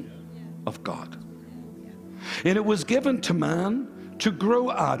habitation of God. And it was given to man to grow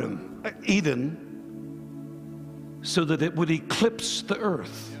Eden, so that it would eclipse the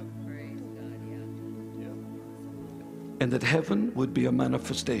earth. And that heaven would be a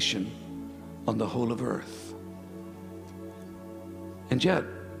manifestation on the whole of earth. And yet,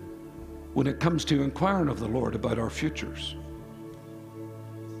 when it comes to inquiring of the Lord about our futures,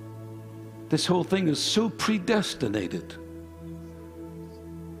 this whole thing is so predestinated.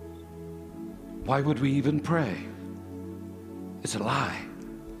 Why would we even pray? It's a lie.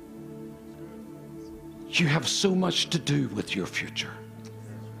 You have so much to do with your future.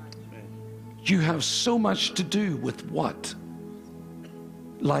 You have so much to do with what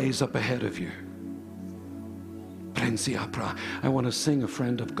lies up ahead of you. I want to sing A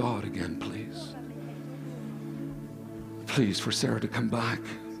Friend of God again, please. Please, for Sarah to come back.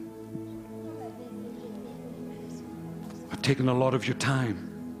 I've taken a lot of your time.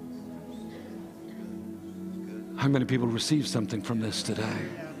 How many people receive something from this today?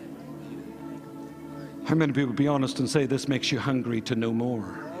 How many people be honest and say this makes you hungry to know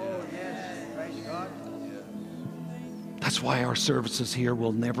more? That's why our services here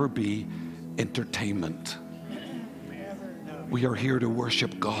will never be entertainment. We are here to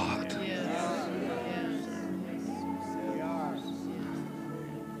worship God.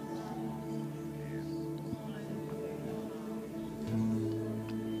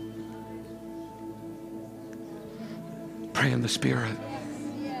 Pray in the Spirit.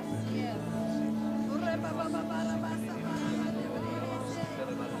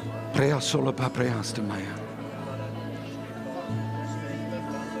 Prea solo pa preaste Maya.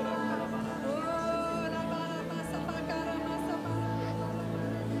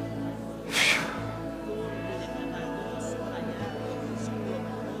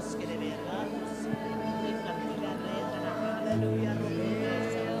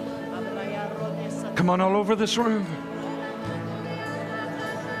 Come on, all over this room.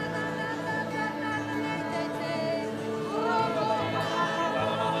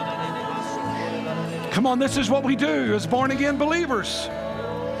 Come on, this is what we do as born-again believers.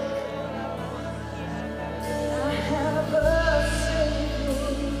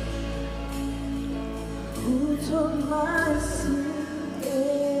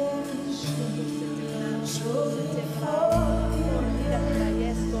 Yes, Lord. 'Cause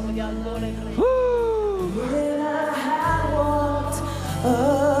I have walked a road that I know not to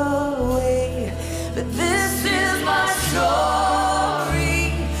walk.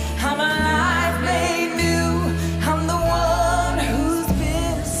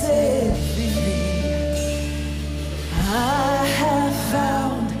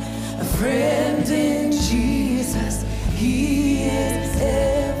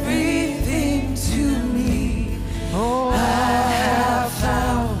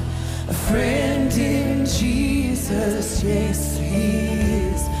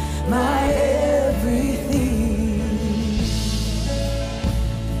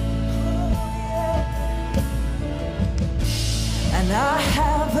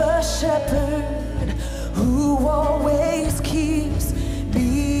 shepherd who always keeps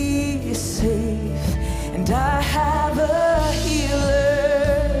me safe, and I have a healer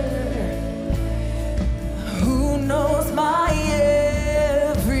who knows my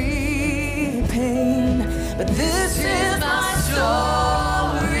every pain. But this is my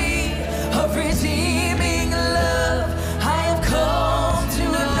story of redeeming love. I have come to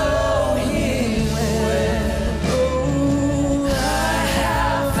know Him well. Oh, I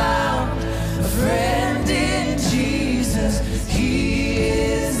have found a friend in Jesus. He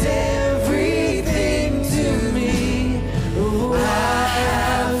is everything to me. Oh, I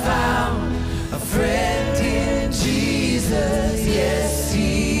have found a friend in Jesus. Yes,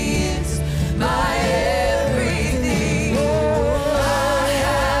 He is my everything. Oh, I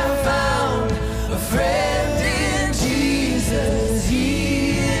have found a friend in Jesus.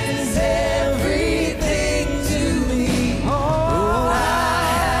 He is everything to me. Oh, I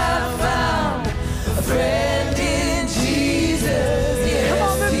have found a friend in Jesus. Yes, Come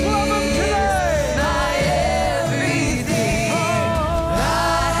on, let's He love Him today. is my everything.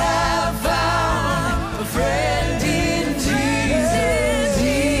 I have found a friend in Jesus.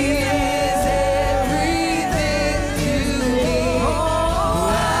 He is everything to me. Oh,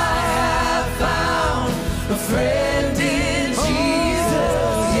 I have found a friend in Jesus.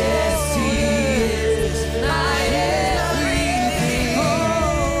 Yes, He is my everything.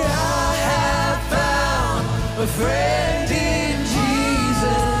 Oh, I have found a friend in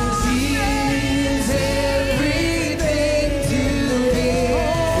Jesus. He is everything to me.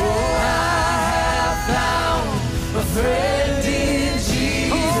 Oh, I have found a friend in Jesus.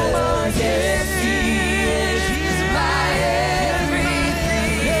 Yes, He is my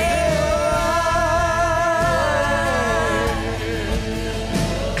everything.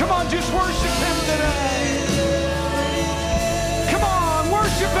 Come on, just worship Him today. Come on,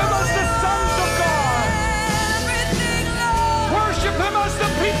 worship Him as the sons of God. Worship Him as the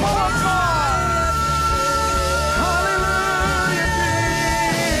people of God. Hallelujah, Jesus.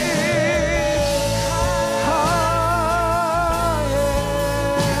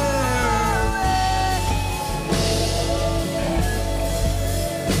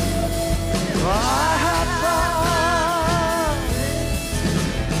 I have found.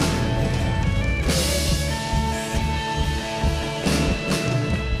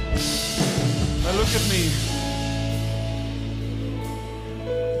 Now look at me.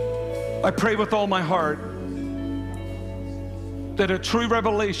 I pray with all my heart that a true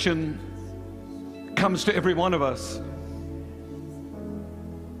revelation comes to every one of us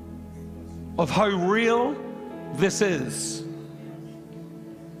of how real this is,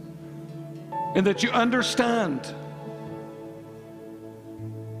 and that you understand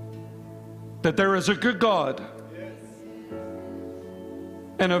that there is a good God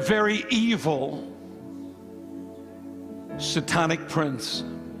and a very evil satanic prince.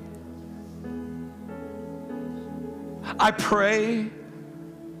 I pray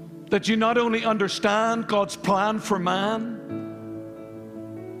that you not only understand God's plan for man,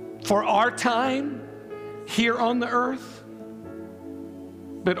 for our time here on the earth,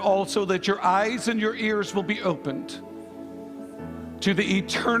 but also that your eyes and your ears will be opened to the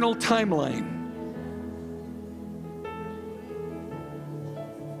eternal timeline,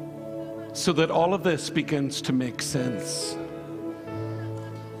 so that all of this begins to make sense.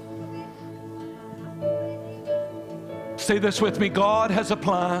 Say this with me. God has a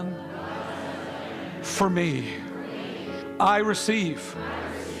plan for me. I receive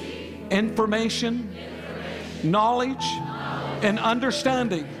information, knowledge, and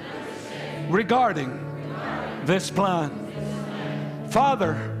understanding regarding this plan.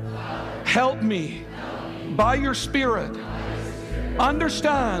 Father, help me by your Spirit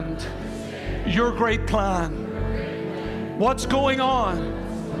understand your great plan. What's going on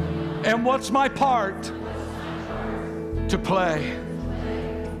and what's my part to play.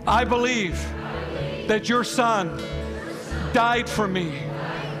 I believe that your Son died for me.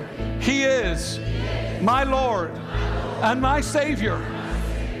 He is my Lord and my Savior,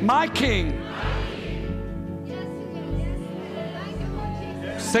 my King.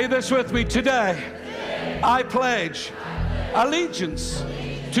 Say this with me. Today, I pledge allegiance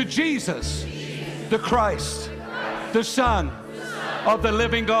to Jesus, the Christ, the Son of the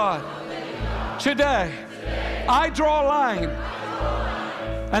living God. Today, I draw a line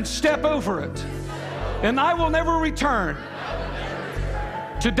and step over it, and I will never return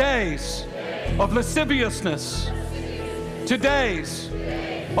to days of lasciviousness, to days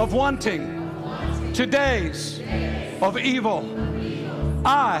of wanting, to days of evil.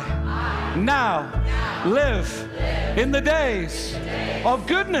 I now live in the days of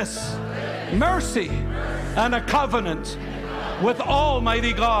goodness, mercy, and a covenant with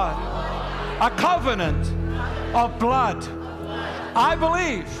Almighty God. A covenant of blood. I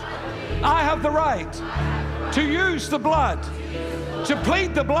believe I have the right to use the blood, to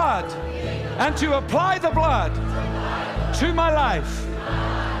plead the blood, and to apply the blood to my life.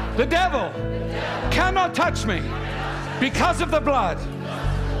 The devil cannot touch me because of the blood.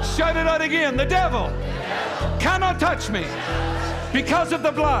 Shout it out again. The devil cannot touch me because of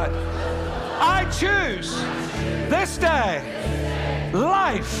the blood. I choose this day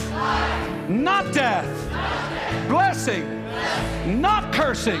life, not death. Blessing, not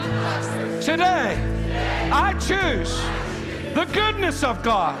cursing. Today, I choose the goodness of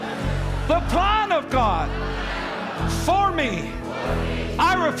God, the plan of God for me.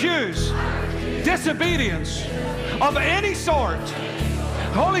 I refuse disobedience of any sort.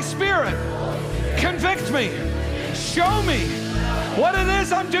 Holy Spirit, convict me. Show me what it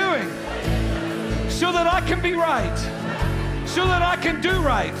is I'm doing so that I can be right, so that I can do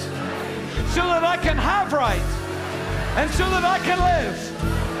right, so that I can have right, and so that I can live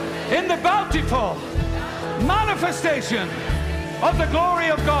in the bountiful manifestation of the glory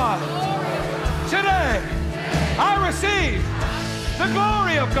of God. Today, I receive the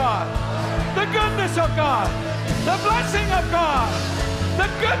glory of God, the goodness of God, the blessing of God, the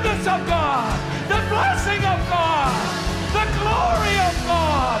goodness of God, the blessing of God, the glory of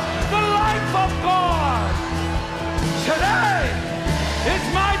God, the life of God. Today is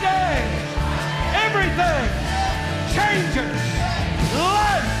my day. Everything changes.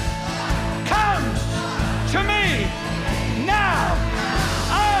 Life comes to me. Now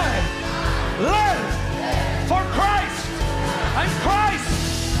I live for Christ, and Christ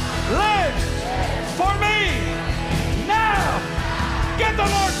lives for me. Now give the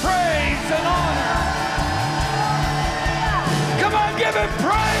Lord praise and honor. Come on, give him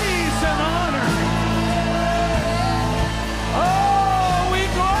praise and honor. Oh, we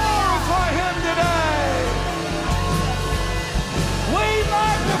glorify him today. We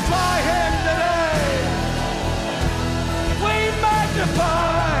magnify him today. We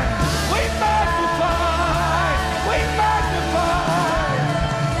magnify. We magnify. We magnify.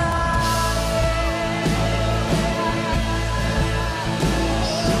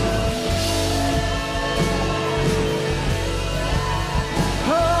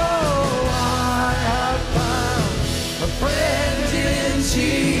 Oh, I have found a friend in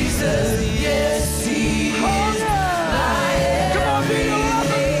Jesus. Yes, he is. Come on, be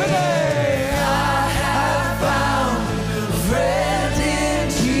loving today. I have found a friend in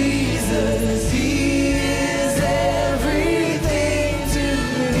Jesus. He is everything to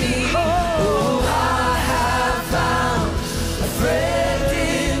me. Oh, I have found a friend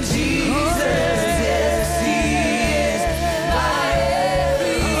in Jesus. Yes, he is my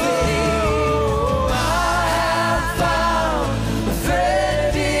everything. Oh, I have found a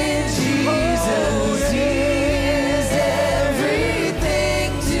friend in Jesus. He is everything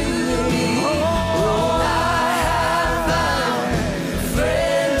to me. Oh, I have found a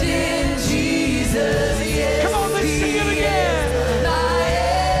friend in Jesus. Yes, Come on, let's sing it again. my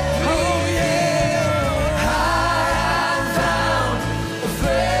everything. I have found a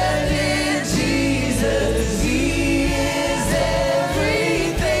friend in Jesus. He is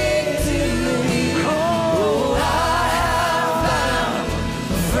everything to me. Oh, I have found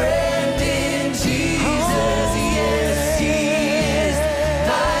a friend in Jesus. Yes, he is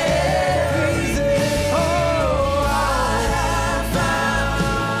my everything. Oh, I have found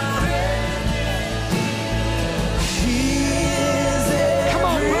a friend. He is Come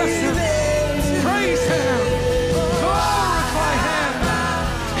on, bless him. everything. Praise him. Glorify him.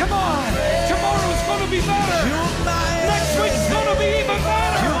 Come on. Tomorrow's going to be better. Next week's going to be even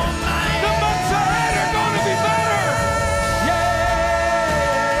better. The months ahead are going to be better. Yeah.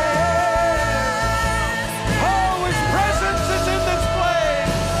 Oh, his presence is in this place.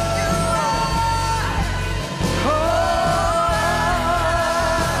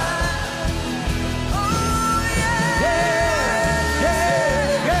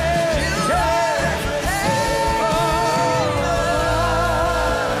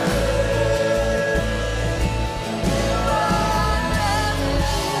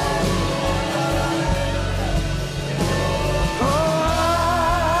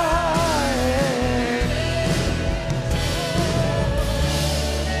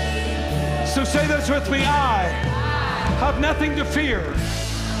 So say this with me. I have nothing to fear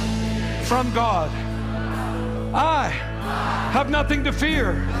from God. I have nothing to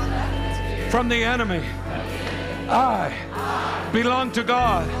fear from the enemy. I belong to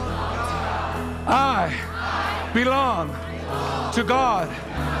God. I belong to God.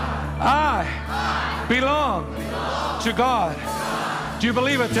 I belong to God. Do you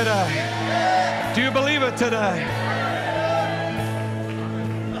believe it today? Do you believe it today?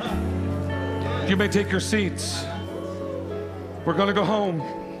 You may take your seats. We're going to go home.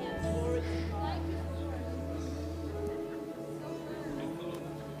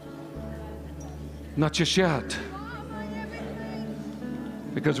 Not just yet.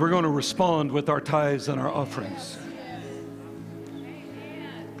 Because we're going to respond with our tithes and our offerings.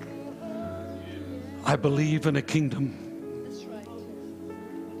 I believe in a kingdom.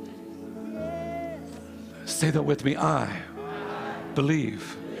 Say that with me. I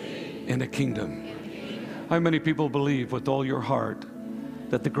believe in a kingdom. How many people believe with all your heart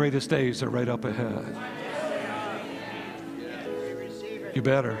that the greatest days are right up ahead? You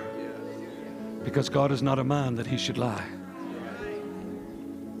better. Because God is not a man that he should lie.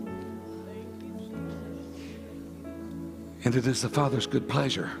 And it is the Father's good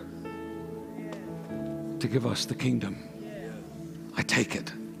pleasure to give us the kingdom. I take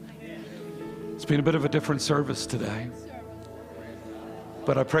it. It's been a bit of a different service today.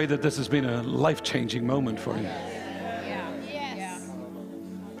 But I pray that this has been a life-changing moment for you. Yes.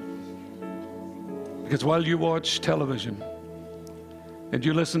 Because while you watch television and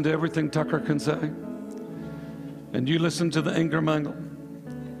you listen to everything Tucker can say, and you listen to the Ingram angle,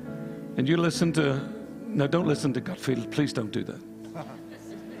 and you listen to, no, don't listen to Gutfield. Please don't do that.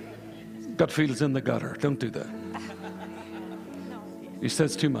 Gutfield's in the gutter. Don't do that. He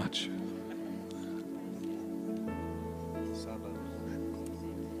says too much.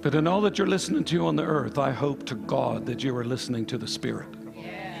 But in all that you're listening to on the earth, I hope to God that you are listening to the Spirit.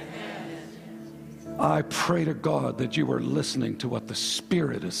 I pray to God that you are listening to what the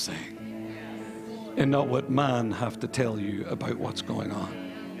Spirit is saying and not what man have to tell you about what's going on.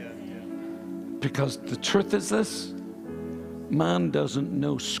 Because the truth is this, man doesn't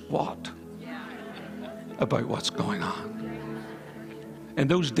know squat about what's going on. And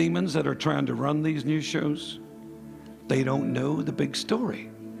those demons that are trying to run these news shows, they don't know the big story.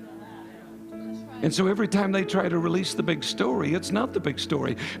 And so every time they try to release the big story, it's not the big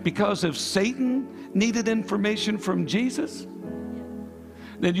story. Because if Satan needed information from Jesus,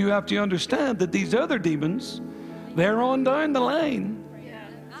 then you have to understand that these other demons, they're on down the line.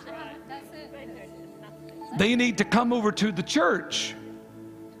 They need to come over to the church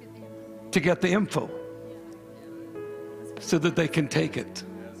to get the info so that they can take it.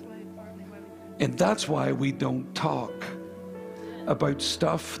 And that's why we don't talk about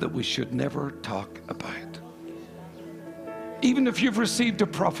stuff that we should never talk about. Even if you've received a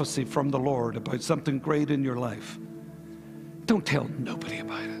prophecy from the Lord about something great in your life, don't tell nobody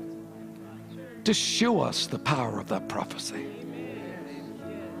about it. Just show us the power of that prophecy.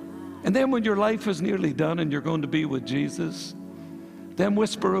 And then when your life is nearly done and you're going to be with Jesus, then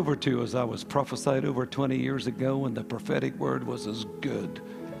whisper over to us, I was prophesied over 20 years ago and the prophetic word was as good.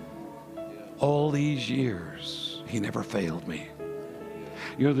 All these years, he never failed me.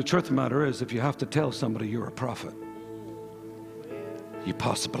 You know, the truth of the matter is, if you have to tell somebody you're a prophet, you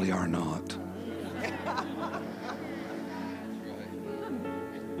possibly are not.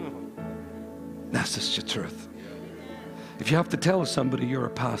 That's just the truth. If you have to tell somebody you're a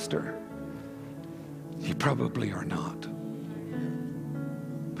pastor, you probably are not.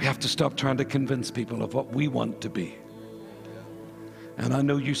 We have to stop trying to convince people of what we want to be. And I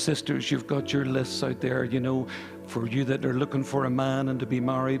know you sisters, you've got your lists out there, you know, for you that are looking for a man and to be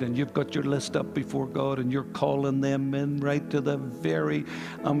married, and you've got your list up before God and you're calling them in right to the very,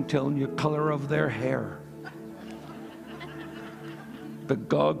 I'm telling you, color of their hair. But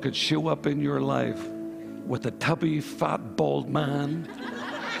God could show up in your life with a tubby, fat, bald man.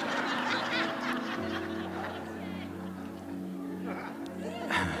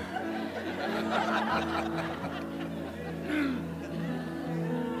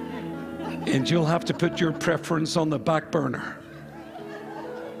 And you'll have to put your preference on the back burner.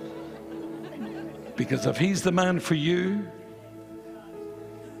 Because if he's the man for you,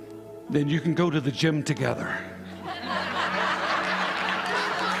 then you can go to the gym together.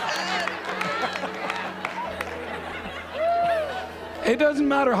 It doesn't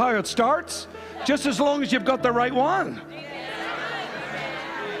matter how it starts, just as long as you've got the right one.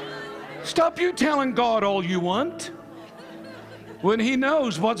 Stop you telling God all you want when he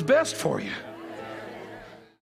knows what's best for you.